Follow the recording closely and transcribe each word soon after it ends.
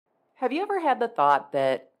Have you ever had the thought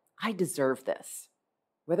that I deserve this?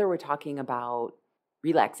 Whether we're talking about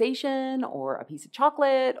relaxation or a piece of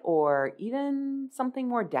chocolate or even something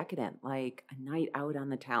more decadent like a night out on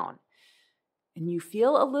the town. And you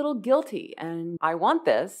feel a little guilty and I want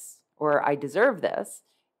this or I deserve this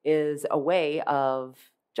is a way of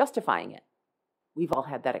justifying it. We've all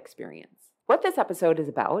had that experience. What this episode is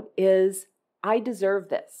about is I deserve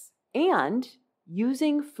this and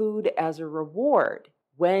using food as a reward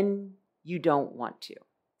when you don't want to.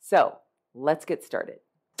 So let's get started.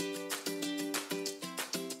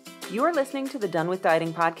 You are listening to the Done with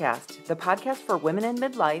Dieting podcast, the podcast for women in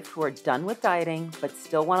midlife who are done with dieting but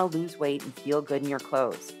still want to lose weight and feel good in your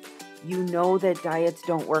clothes. You know that diets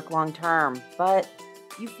don't work long term, but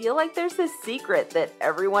you feel like there's this secret that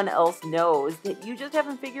everyone else knows that you just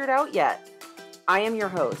haven't figured out yet. I am your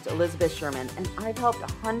host, Elizabeth Sherman, and I've helped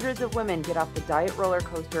hundreds of women get off the diet roller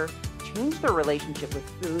coaster, change their relationship with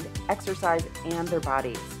food, exercise, and their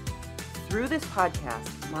bodies. Through this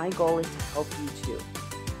podcast, my goal is to help you too.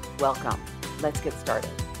 Welcome. Let's get started.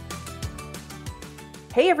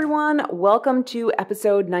 Hey everyone, welcome to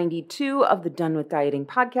episode 92 of the Done with Dieting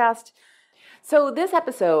podcast. So this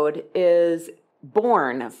episode is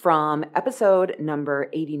born from episode number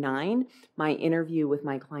 89, my interview with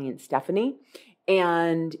my client Stephanie.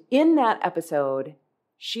 And in that episode,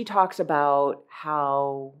 she talks about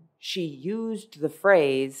how she used the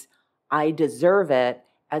phrase, I deserve it,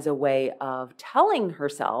 as a way of telling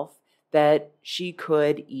herself that she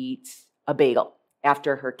could eat a bagel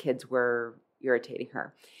after her kids were irritating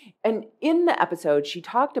her. And in the episode, she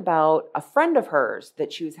talked about a friend of hers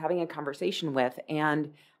that she was having a conversation with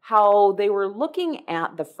and how they were looking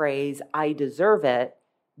at the phrase, I deserve it,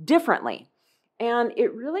 differently. And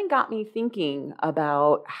it really got me thinking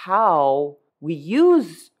about how we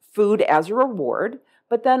use food as a reward,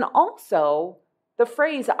 but then also the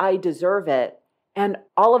phrase, I deserve it, and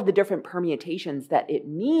all of the different permutations that it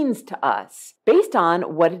means to us based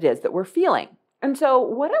on what it is that we're feeling. And so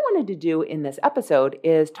what I wanted to do in this episode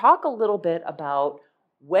is talk a little bit about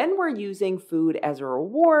when we're using food as a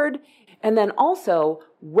reward, and then also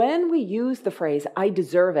when we use the phrase, I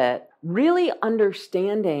deserve it, really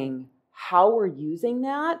understanding how we're using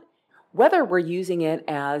that, whether we're using it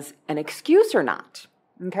as an excuse or not,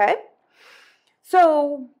 okay?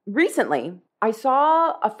 So recently, I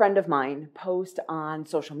saw a friend of mine post on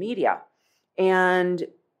social media, and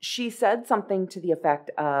she said something to the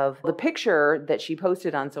effect of the picture that she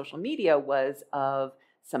posted on social media was of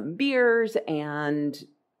some beers and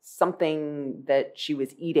something that she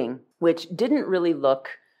was eating, which didn't really look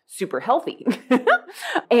super healthy.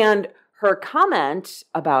 And her comment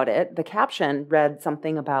about it, the caption read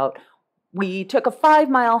something about, we took a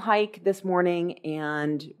 5-mile hike this morning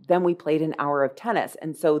and then we played an hour of tennis.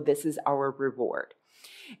 And so this is our reward.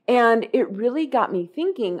 And it really got me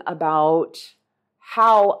thinking about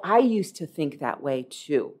how I used to think that way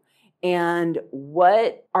too. And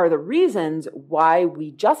what are the reasons why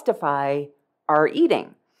we justify our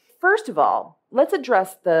eating? First of all, let's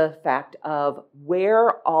address the fact of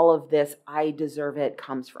where all of this I deserve it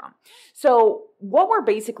comes from. So what we're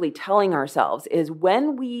basically telling ourselves is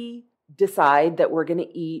when we decide that we're going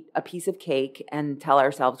to eat a piece of cake and tell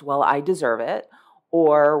ourselves, well, I deserve it,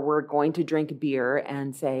 or we're going to drink beer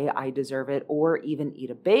and say, I deserve it, or even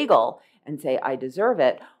eat a bagel and say, I deserve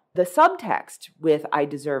it. The subtext with I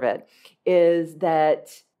deserve it is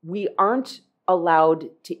that we aren't allowed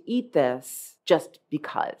to eat this just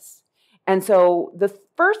because. And so the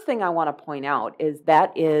first thing I want to point out is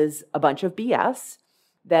that is a bunch of BS,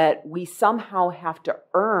 that we somehow have to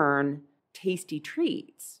earn tasty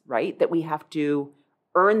treats, right? That we have to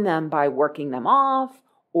earn them by working them off,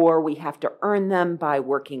 or we have to earn them by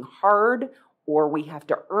working hard, or we have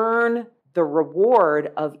to earn the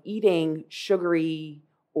reward of eating sugary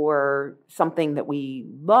or something that we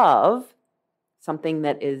love, something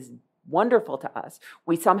that is wonderful to us.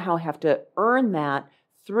 We somehow have to earn that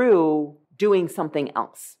through doing something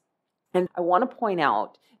else. And I want to point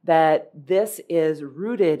out that this is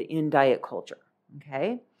rooted in diet culture,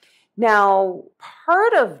 okay? Now,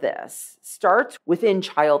 part of this starts within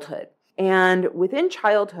childhood. And within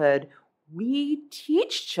childhood, we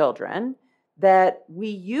teach children that we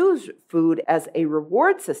use food as a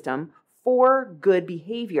reward system for good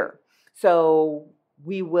behavior. So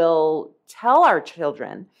we will tell our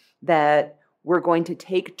children that we're going to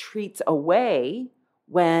take treats away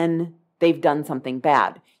when they've done something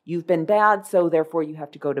bad. You've been bad, so therefore you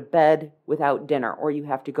have to go to bed without dinner, or you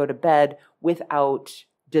have to go to bed without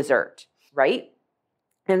dessert, right?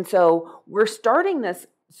 And so we're starting this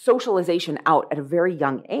socialization out at a very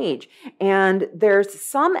young age. And there's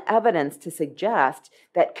some evidence to suggest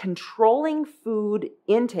that controlling food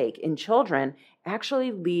intake in children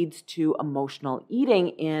actually leads to emotional eating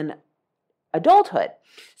in adulthood.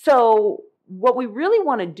 So what we really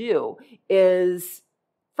want to do is,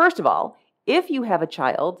 first of all, if you have a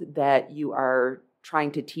child that you are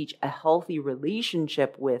trying to teach a healthy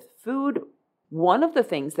relationship with food, one of the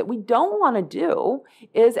things that we don't want to do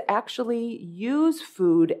is actually use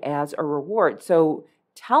food as a reward. So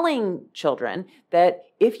telling children that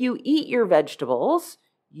if you eat your vegetables,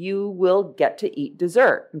 you will get to eat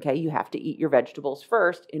dessert. Okay, you have to eat your vegetables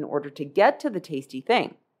first in order to get to the tasty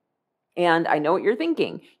thing. And I know what you're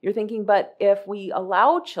thinking. You're thinking, but if we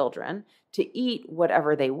allow children to eat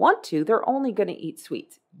whatever they want to, they're only going to eat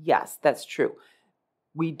sweets. Yes, that's true.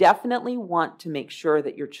 We definitely want to make sure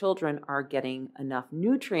that your children are getting enough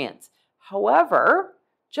nutrients. However,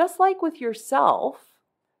 just like with yourself,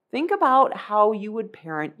 think about how you would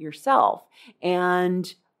parent yourself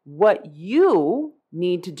and what you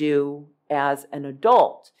need to do as an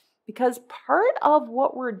adult. Because part of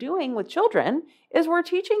what we're doing with children is we're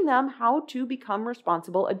teaching them how to become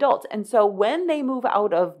responsible adults. And so when they move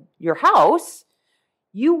out of your house,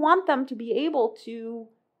 you want them to be able to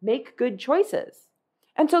make good choices.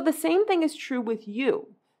 And so the same thing is true with you.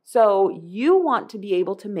 So you want to be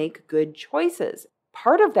able to make good choices.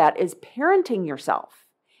 Part of that is parenting yourself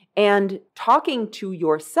and talking to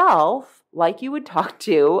yourself like you would talk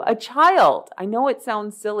to a child. I know it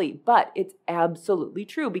sounds silly, but it's absolutely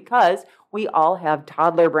true because we all have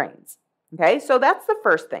toddler brains. Okay, so that's the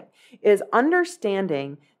first thing, is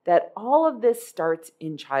understanding that all of this starts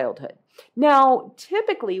in childhood. Now,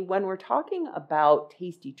 typically when we're talking about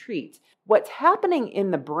tasty treats, what's happening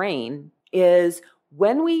in the brain is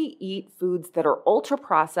when we eat foods that are ultra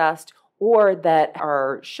processed or that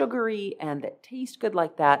are sugary and that taste good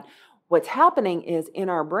like that, what's happening is in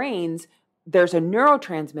our brains, there's a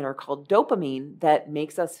neurotransmitter called dopamine that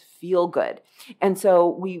makes us feel good. And so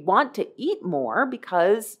we want to eat more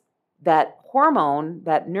because that hormone,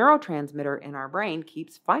 that neurotransmitter in our brain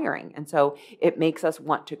keeps firing. And so it makes us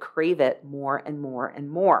want to crave it more and more and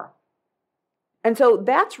more. And so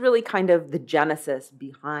that's really kind of the genesis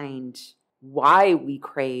behind why we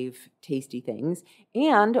crave tasty things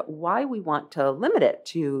and why we want to limit it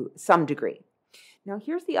to some degree. Now,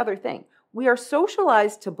 here's the other thing. We are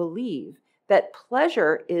socialized to believe that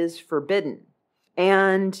pleasure is forbidden.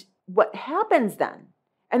 And what happens then,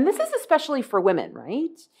 and this is especially for women,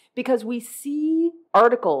 right? Because we see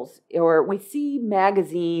articles or we see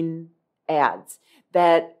magazine ads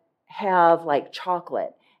that have like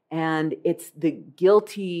chocolate and it's the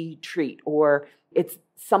guilty treat or it's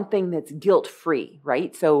something that's guilt-free,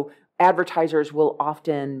 right? So advertisers will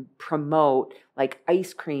often promote like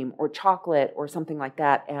ice cream or chocolate or something like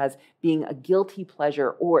that as being a guilty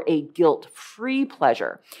pleasure or a guilt-free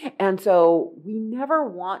pleasure. And so we never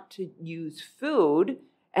want to use food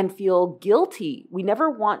and feel guilty. We never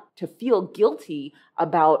want to feel guilty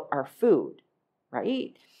about our food,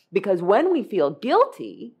 right? Because when we feel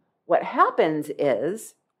guilty, what happens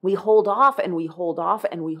is we hold off and we hold off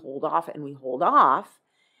and we hold off and we hold off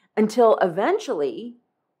until eventually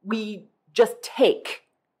we just take,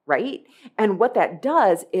 right? And what that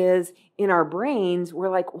does is in our brains, we're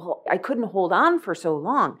like, well, I couldn't hold on for so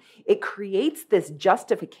long. It creates this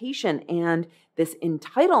justification and this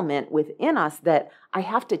entitlement within us that I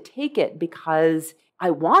have to take it because I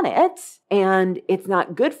want it and it's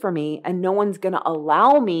not good for me and no one's going to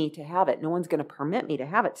allow me to have it. No one's going to permit me to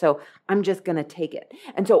have it. So I'm just going to take it.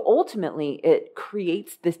 And so ultimately it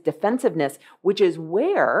creates this defensiveness, which is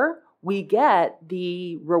where we get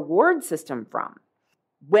the reward system from.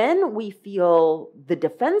 When we feel the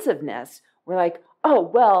defensiveness, we're like, oh,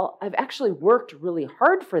 well, I've actually worked really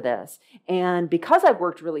hard for this. And because I've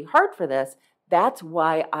worked really hard for this, that's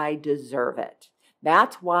why I deserve it.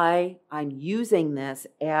 That's why I'm using this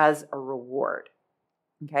as a reward.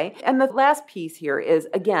 Okay. And the last piece here is,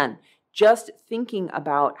 again, just thinking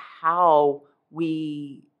about how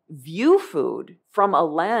we view food from a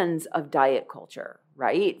lens of diet culture,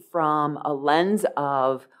 right? From a lens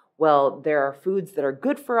of, well, there are foods that are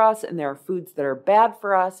good for us and there are foods that are bad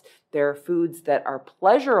for us. There are foods that are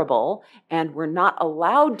pleasurable and we're not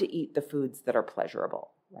allowed to eat the foods that are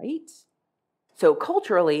pleasurable, right? So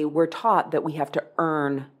culturally, we're taught that we have to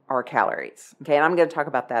earn our calories. Okay, and I'm going to talk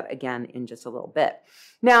about that again in just a little bit.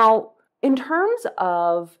 Now, in terms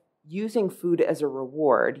of using food as a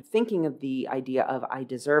reward, thinking of the idea of I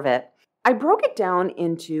deserve it, I broke it down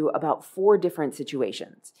into about 4 different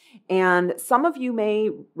situations. And some of you may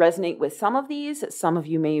resonate with some of these, some of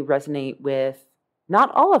you may resonate with Not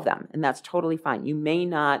all of them, and that's totally fine. You may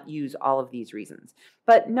not use all of these reasons.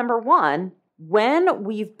 But number one, when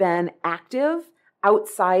we've been active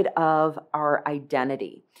outside of our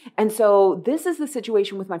identity. And so this is the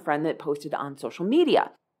situation with my friend that posted on social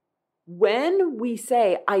media. When we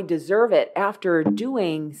say, I deserve it after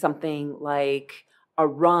doing something like a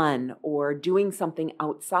run or doing something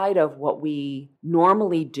outside of what we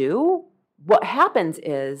normally do, what happens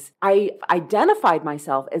is I identified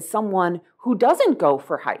myself as someone who doesn't go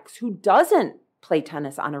for hikes, who doesn't play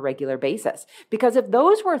tennis on a regular basis. Because if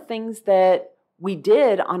those were things that we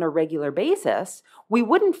did on a regular basis, we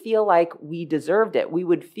wouldn't feel like we deserved it. We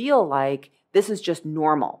would feel like this is just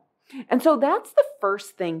normal. And so that's the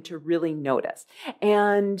first thing to really notice.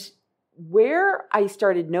 And where I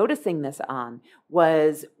started noticing this on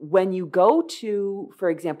was when you go to, for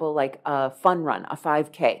example, like a fun run, a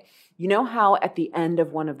 5K. You know how at the end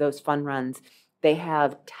of one of those fun runs, they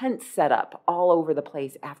have tents set up all over the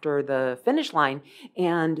place after the finish line,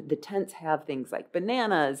 and the tents have things like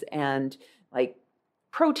bananas and like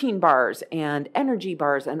protein bars and energy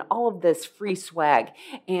bars and all of this free swag.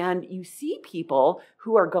 And you see people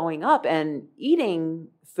who are going up and eating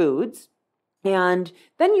foods. And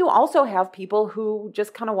then you also have people who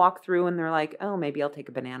just kind of walk through and they're like, oh, maybe I'll take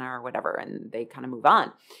a banana or whatever. And they kind of move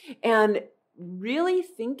on. And really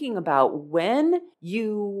thinking about when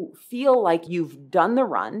you feel like you've done the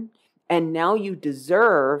run and now you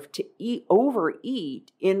deserve to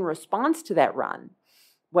overeat in response to that run.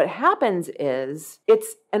 What happens is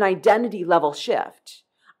it's an identity level shift.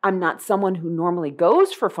 I'm not someone who normally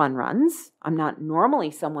goes for fun runs. I'm not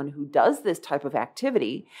normally someone who does this type of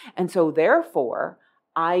activity. And so therefore,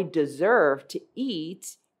 I deserve to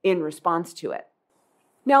eat in response to it.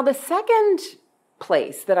 Now, the second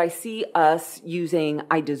place that I see us using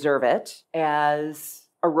I deserve it as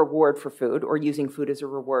a reward for food, or using food as a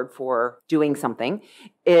reward for doing something,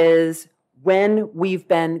 is when we've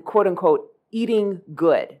been, quote unquote, eating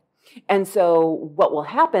good. And so what will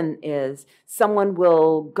happen is someone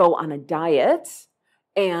will go on a diet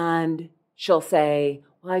and she'll say,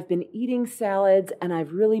 well, I've been eating salads and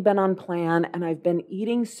I've really been on plan and I've been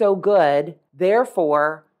eating so good.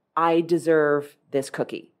 Therefore, I deserve this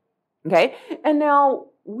cookie. Okay. And now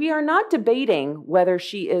we are not debating whether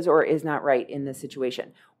she is or is not right in this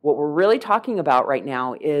situation. What we're really talking about right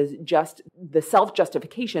now is just the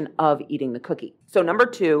self-justification of eating the cookie. So number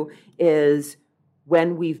two is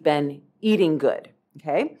when we've been eating good,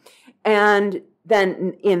 okay? And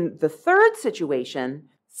then in the third situation,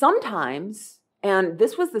 sometimes, and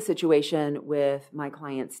this was the situation with my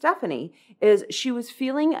client Stephanie, is she was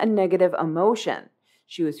feeling a negative emotion.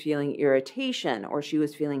 She was feeling irritation, or she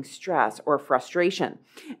was feeling stress or frustration.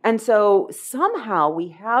 And so somehow we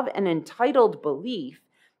have an entitled belief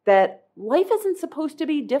that life isn't supposed to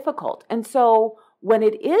be difficult. And so when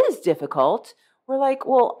it is difficult, we're like,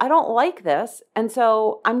 well, I don't like this. And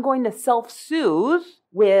so I'm going to self-soothe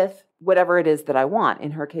with whatever it is that I want.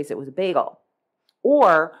 In her case, it was a bagel.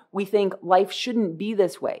 Or we think life shouldn't be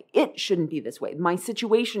this way. It shouldn't be this way. My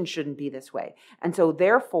situation shouldn't be this way. And so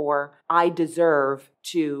therefore, I deserve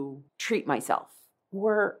to treat myself,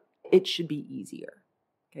 or it should be easier.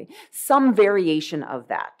 Okay, some variation of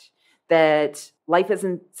that life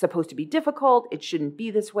isn't supposed to be difficult, it shouldn't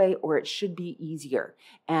be this way, or it should be easier.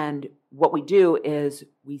 And what we do is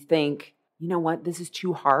we think, you know what, this is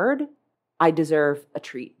too hard. I deserve a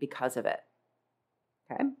treat because of it.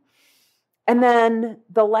 Okay. And then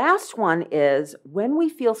the last one is when we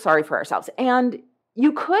feel sorry for ourselves. And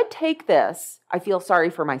you could take this, I feel sorry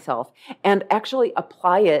for myself, and actually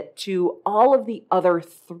apply it to all of the other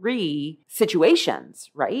three situations,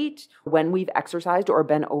 right? When we've exercised or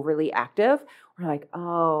been overly active, we're like,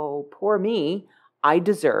 oh, poor me, I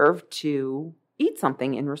deserve to eat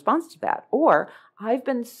something in response to that. Or I've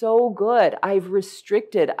been so good, I've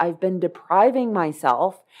restricted, I've been depriving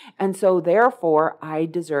myself, and so therefore I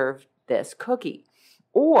deserve this cookie.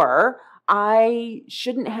 Or I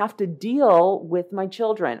shouldn't have to deal with my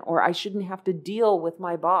children, or I shouldn't have to deal with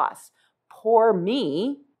my boss. Poor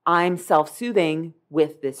me, I'm self-soothing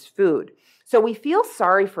with this food. So we feel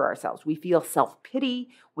sorry for ourselves. We feel self-pity,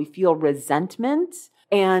 we feel resentment,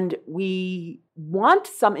 and we want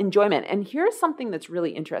some enjoyment. And here's something that's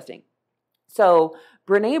really interesting. So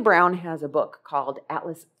Brené Brown has a book called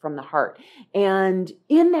Atlas from the Heart. And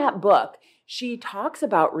in that book, she talks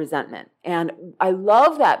about resentment. And I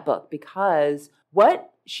love that book because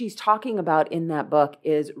what she's talking about in that book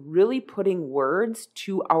is really putting words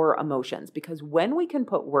to our emotions. Because when we can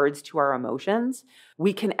put words to our emotions,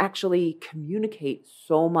 we can actually communicate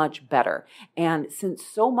so much better. And since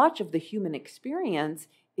so much of the human experience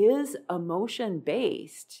is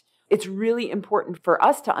emotion-based, it's really important for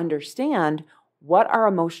us to understand what our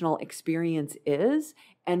emotional experience is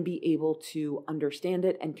and be able to understand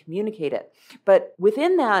it and communicate it. But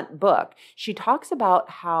within that book, she talks about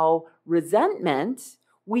how resentment,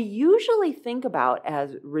 we usually think about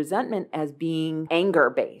as resentment as being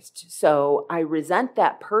anger-based. So I resent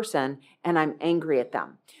that person and I'm angry at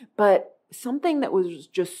them. But something that was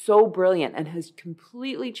just so brilliant and has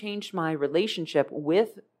completely changed my relationship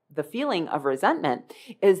with the feeling of resentment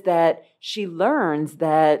is that she learns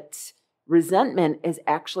that resentment is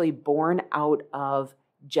actually born out of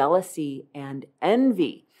jealousy and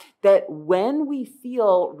envy. That when we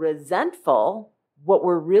feel resentful, what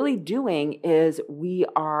we're really doing is we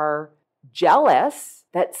are jealous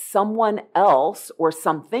that someone else or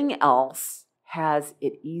something else has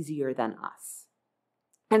it easier than us.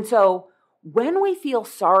 And so when we feel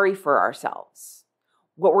sorry for ourselves,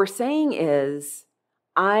 what we're saying is,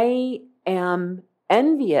 I am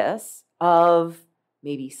envious of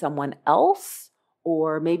maybe someone else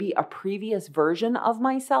or maybe a previous version of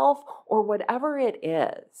myself or whatever it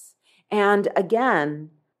is. And again,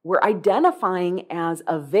 we're identifying as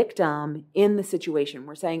a victim in the situation.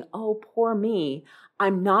 We're saying, oh, poor me.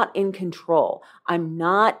 I'm not in control. I'm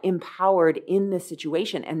not empowered in this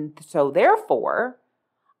situation. And so therefore,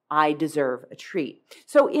 I deserve a treat.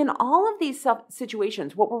 So in all of these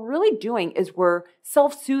situations, what we're really doing is we're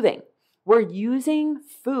self-soothing. We're using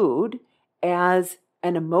food as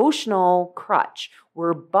an emotional crutch.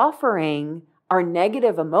 We're buffering our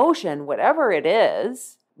negative emotion, whatever it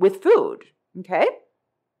is, with food, okay?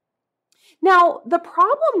 Now, the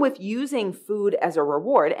problem with using food as a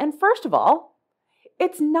reward, and first of all,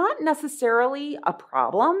 it's not necessarily a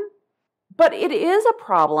problem, but it is a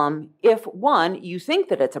problem if, one, you think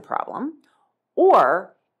that it's a problem,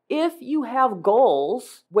 or if you have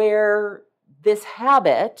goals where this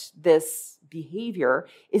habit, this behavior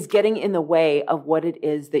is getting in the way of what it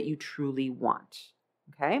is that you truly want,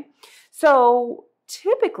 okay? So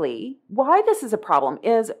typically, why this is a problem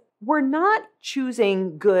is we're not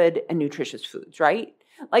choosing good and nutritious foods, right?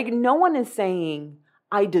 Like no one is saying,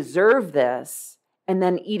 I deserve this, and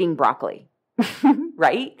then eating broccoli,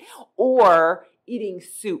 right? Or eating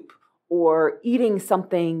soup or eating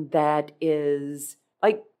something that is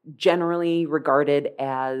like generally regarded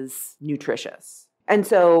as nutritious. And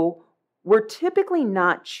so we're typically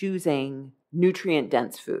not choosing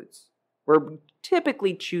nutrient-dense foods. We're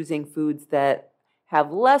typically choosing foods that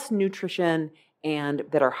have less nutrition and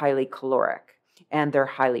that are highly caloric and they're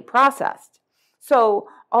highly processed. So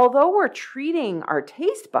although we're treating our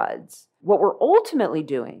taste buds, what we're ultimately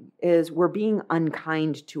doing is we're being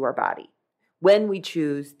unkind to our body when we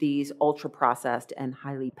choose these ultra-processed and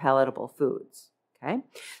highly palatable foods, okay?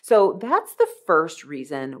 So that's the first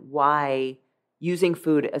reason why using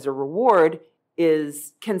food as a reward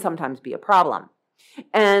can sometimes be a problem.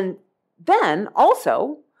 And then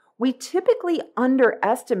also, we typically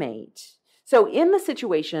underestimate. So in the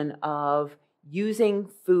situation of using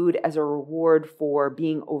food as a reward for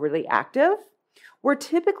being overly active, we're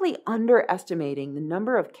typically underestimating the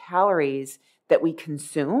number of calories that we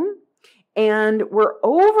consume, and we're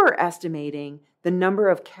overestimating the number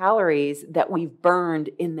of calories that we've burned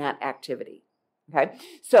in that activity, okay?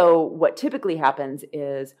 So what typically happens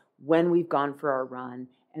is when we've gone for our run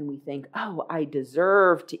and we think, oh, I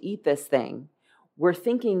deserve to eat this thing, we're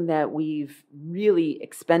thinking that we've really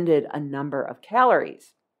expended a number of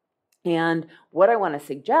calories. And what I want to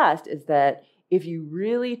suggest is that if you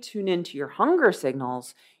really tune into your hunger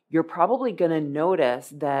signals, you're probably going to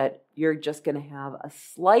notice that you're just going to have a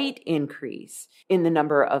slight increase in the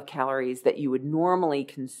number of calories that you would normally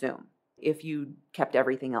consume if you kept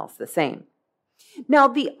everything else the same. Now,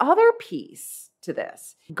 the other piece to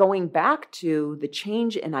this, going back to the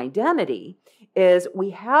change in identity, is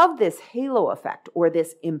we have this halo effect or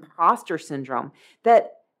this imposter syndrome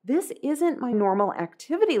that this isn't my normal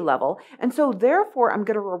activity level. And so therefore, I'm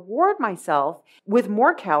going to reward myself with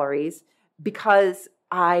more calories because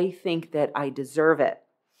I think that I deserve it.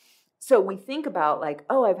 So we think about like,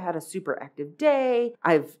 oh, I've had a super active day.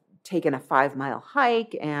 I've taken a 5-mile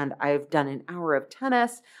hike and I've done an hour of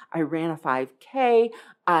tennis. I ran a 5K.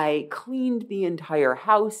 I cleaned the entire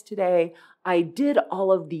house today. I did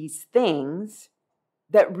all of these things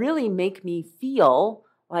that really make me feel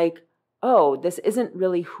like, oh, this isn't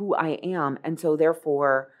really who I am. And so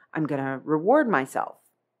therefore, I'm going to reward myself.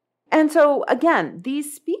 And so again,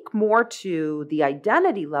 these speak more to the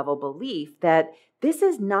identity level belief that this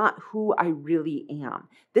is not who I really am.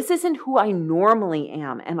 This isn't who I normally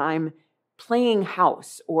am. And I'm playing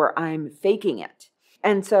house or I'm faking it.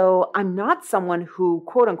 And so I'm not someone who,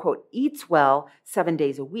 quote unquote, eats well 7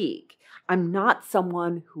 days a week. I'm not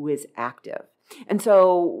someone who is active. And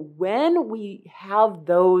so when we have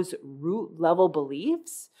those root level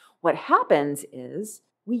beliefs, what happens is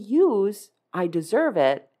we use I deserve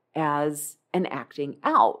it as an acting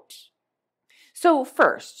out. So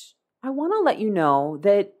first, I want to let you know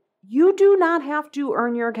that you do not have to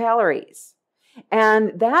earn your calories.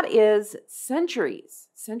 And that is centuries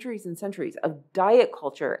and centuries of diet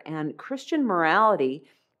culture and Christian morality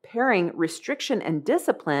pairing restriction and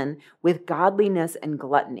discipline with godliness and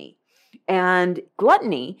gluttony. And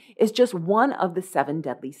gluttony is just one of the 7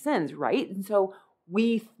 deadly sins, right? And so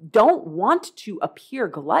we don't want to appear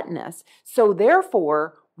gluttonous. So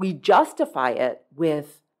therefore, we justify it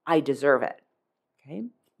with, I deserve it. Okay.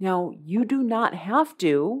 Now, you do not have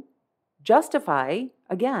to justify,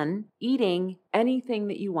 again, eating anything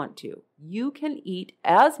that you want to. You can eat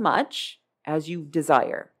as much as you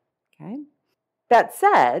desire. Okay. That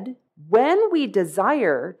said, when we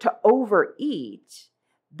desire to overeat,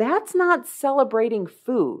 that's not celebrating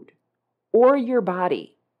food or your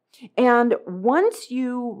body. And once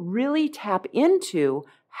you really tap into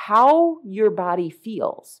how your body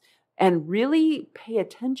feels and really pay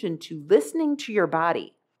attention to listening to your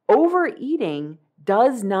body, overeating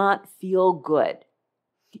does not feel good.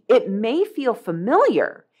 It may feel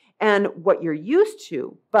familiar and what you're used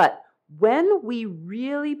to, but when we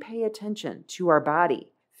really pay attention to our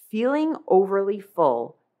body, feeling overly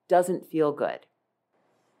full doesn't feel good.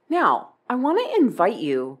 Now, I want to invite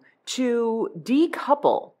you to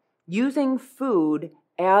decouple using food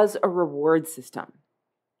as a reward system.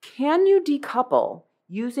 Can you decouple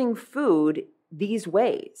using food these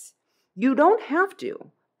ways? You don't have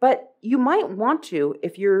to, but you might want to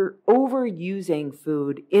if you're overusing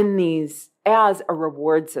food in these as a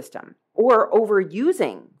reward system or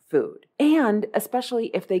overusing food, and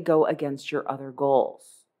especially if they go against your other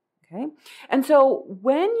goals. Okay? And so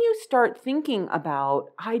when you start thinking about,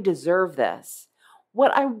 I deserve this,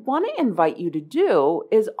 what I want to invite you to do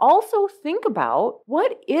is also think about,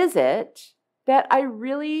 what is it that I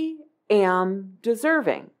really am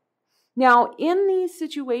deserving? Now, in these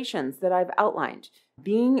situations that I've outlined,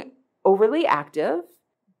 being overly active,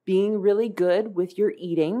 being really good with your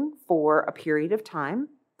eating for a period of time,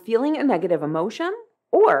 feeling a negative emotion,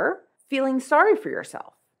 or feeling sorry for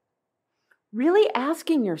yourself. Really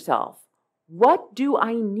asking yourself, what do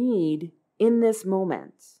I need in this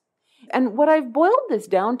moment? And what I've boiled this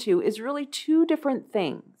down to is really 2 different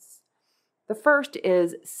things. The first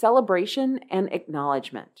is celebration and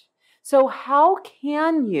acknowledgement. So how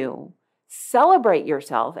can you celebrate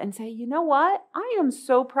yourself and say, you know what? I am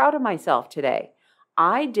so proud of myself today.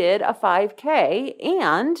 I did a 5K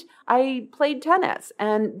and I played tennis,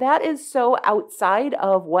 and that is so outside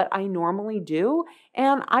of what I normally do.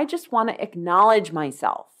 And I just want to acknowledge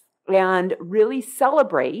myself and really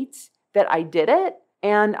celebrate that I did it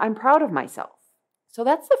and I'm proud of myself. So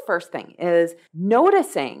that's the first thing, is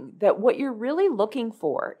noticing that what you're really looking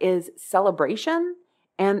for is celebration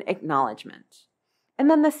and acknowledgement. And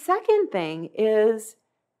then the second thing is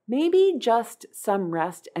maybe just some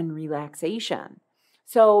rest and relaxation.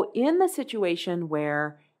 So in the situation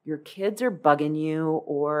where your kids are bugging you,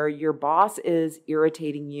 or your boss is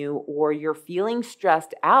irritating you, or you're feeling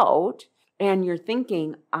stressed out and you're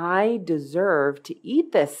thinking, I deserve to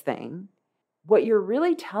eat this thing, what you're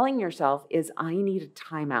really telling yourself is, I need a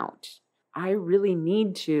timeout. I really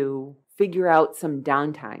need to figure out some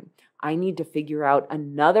downtime. I need to figure out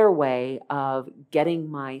another way of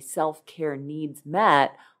getting my self-care needs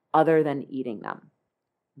met other than eating them.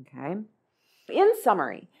 Okay? In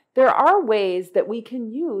summary, there are ways that we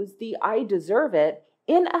can use the I deserve it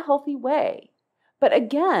in a healthy way. But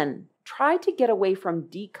again, try to get away from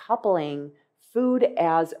decoupling food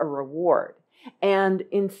as a reward and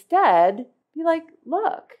instead be like,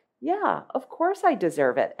 look, yeah, of course I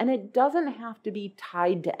deserve it. And it doesn't have to be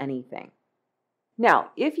tied to anything.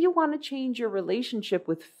 Now, if you want to change your relationship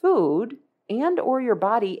with food and or your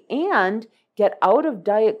body and get out of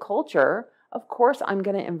diet culture, of course, I'm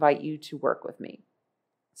going to invite you to work with me.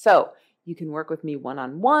 So you can work with me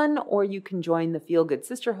one-on-one, or you can join the Feel Good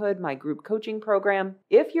Sisterhood, my group coaching program.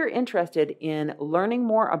 If you're interested in learning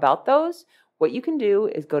more about those, what you can do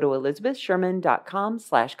is go to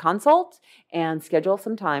elizabethsherman.com/consult and schedule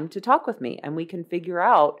some time to talk with me, and we can figure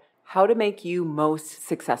out how to make you most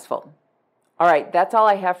successful. All right, that's all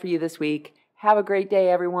I have for you this week. Have a great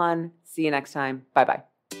day, everyone. See you next time. Bye-bye.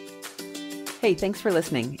 Hey, thanks for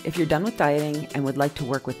listening. If you're done with dieting and would like to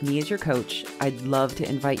work with me as your coach, I'd love to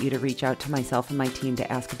invite you to reach out to myself and my team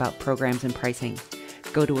to ask about programs and pricing.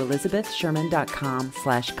 Go to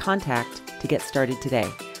elizabethsherman.com/contact to get started today.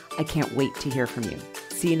 I can't wait to hear from you.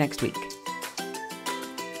 See you next week.